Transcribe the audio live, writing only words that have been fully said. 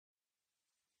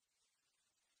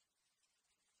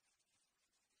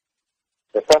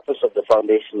The purpose of the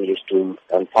foundation is to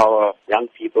empower young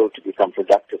people to become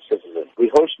productive citizens. We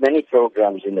host many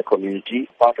programs in the community,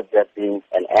 part of that being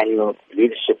an annual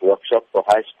leadership workshop for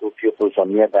high school pupils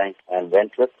from Merebank and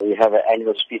Wentworth. We have an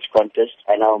annual speech contest,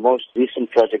 and our most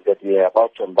recent project that we are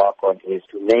about to embark on is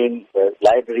to name the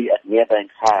library at Merebank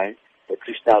High the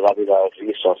Krishna Rabilal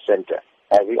Resource Center.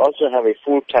 We also have a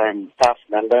full-time staff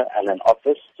member and an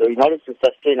office. So in order to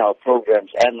sustain our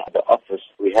programs and the office,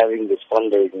 we're having this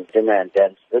fundraising dinner and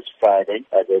dance this Friday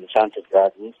at the Enchanted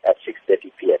Gardens at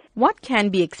 6:30 p.m. What can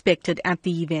be expected at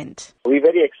the event? We're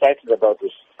very excited about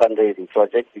this fundraising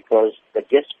project because the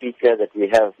guest speaker that we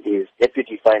have is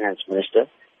Deputy Finance Minister,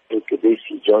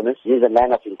 SABC Jonas. He is a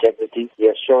man of integrity. He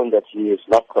has shown that he is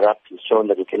not corrupt. He's shown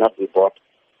that he cannot be bought.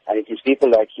 And it is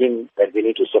people like him that we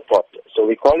need to support. So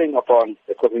we're calling upon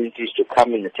the communities to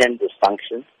come and attend this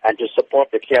function and to support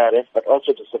the KRF, but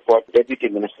also to support Deputy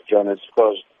Minister Jonas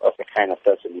because of the kind of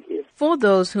person he is. For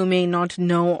those who may not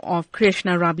know of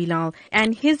Krishna Rabilal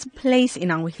and his place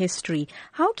in our history,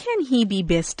 how can he be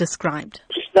best described?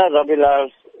 Krishna Rabilal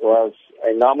was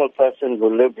a normal person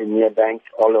who lived in Merebank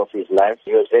all of his life.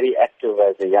 He was very active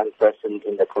as a young person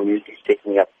in the community,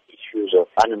 taking up issues of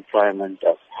unemployment,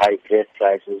 of high gas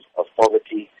prices, of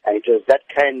poverty. And it was that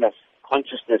kind of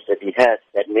consciousness that he had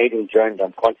that made him join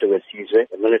the controversies,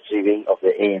 the military wing of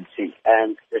the ANC.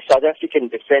 And the South African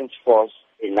Defence Force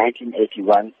in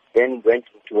 1981 then went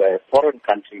into a foreign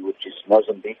country, which is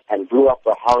Mozambique, and blew up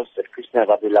a house that Krishna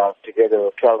Rabilal, together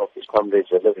with 12 of his comrades,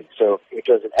 were living. So it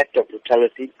was an act of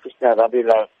brutality. Krishna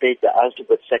Rabilal paid the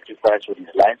ultimate sacrifice with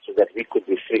his life so that we could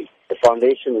be free. The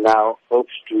foundation now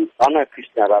hopes to honor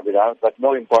Krishna Rabilal, but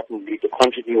more importantly, to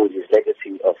continue with his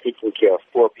legacy of taking care of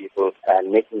poor people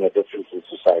and making a difference in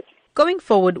society. Going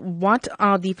forward, what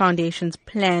are the foundation's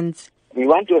plans? We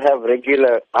want to have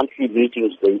regular monthly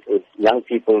meetings with young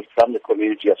people from the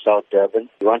community of South Durban.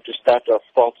 We want to start off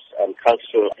sports and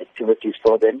cultural activities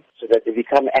for them so that they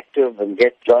become active and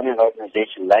join an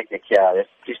organization like the KRF.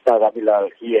 Krishna Rabilal,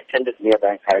 he attended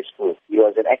Merebank High School. He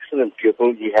was an excellent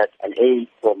pupil. He had an A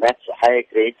for maths, a higher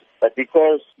grade. But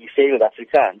because he failed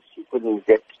Afrikaans, he couldn't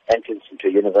get entrance into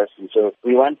university. So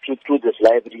we want to, through this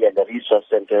library and the resource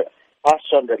center, pass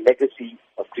on the legacy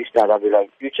of Krishna Rabilal.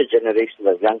 Future generations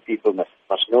of young people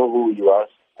must know who he was.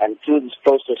 And through this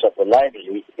process of the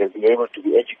library, they'll be able to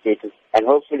be educated. And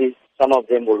hopefully some of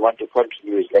them will want to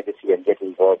continue his legacy and get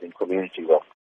involved in community work.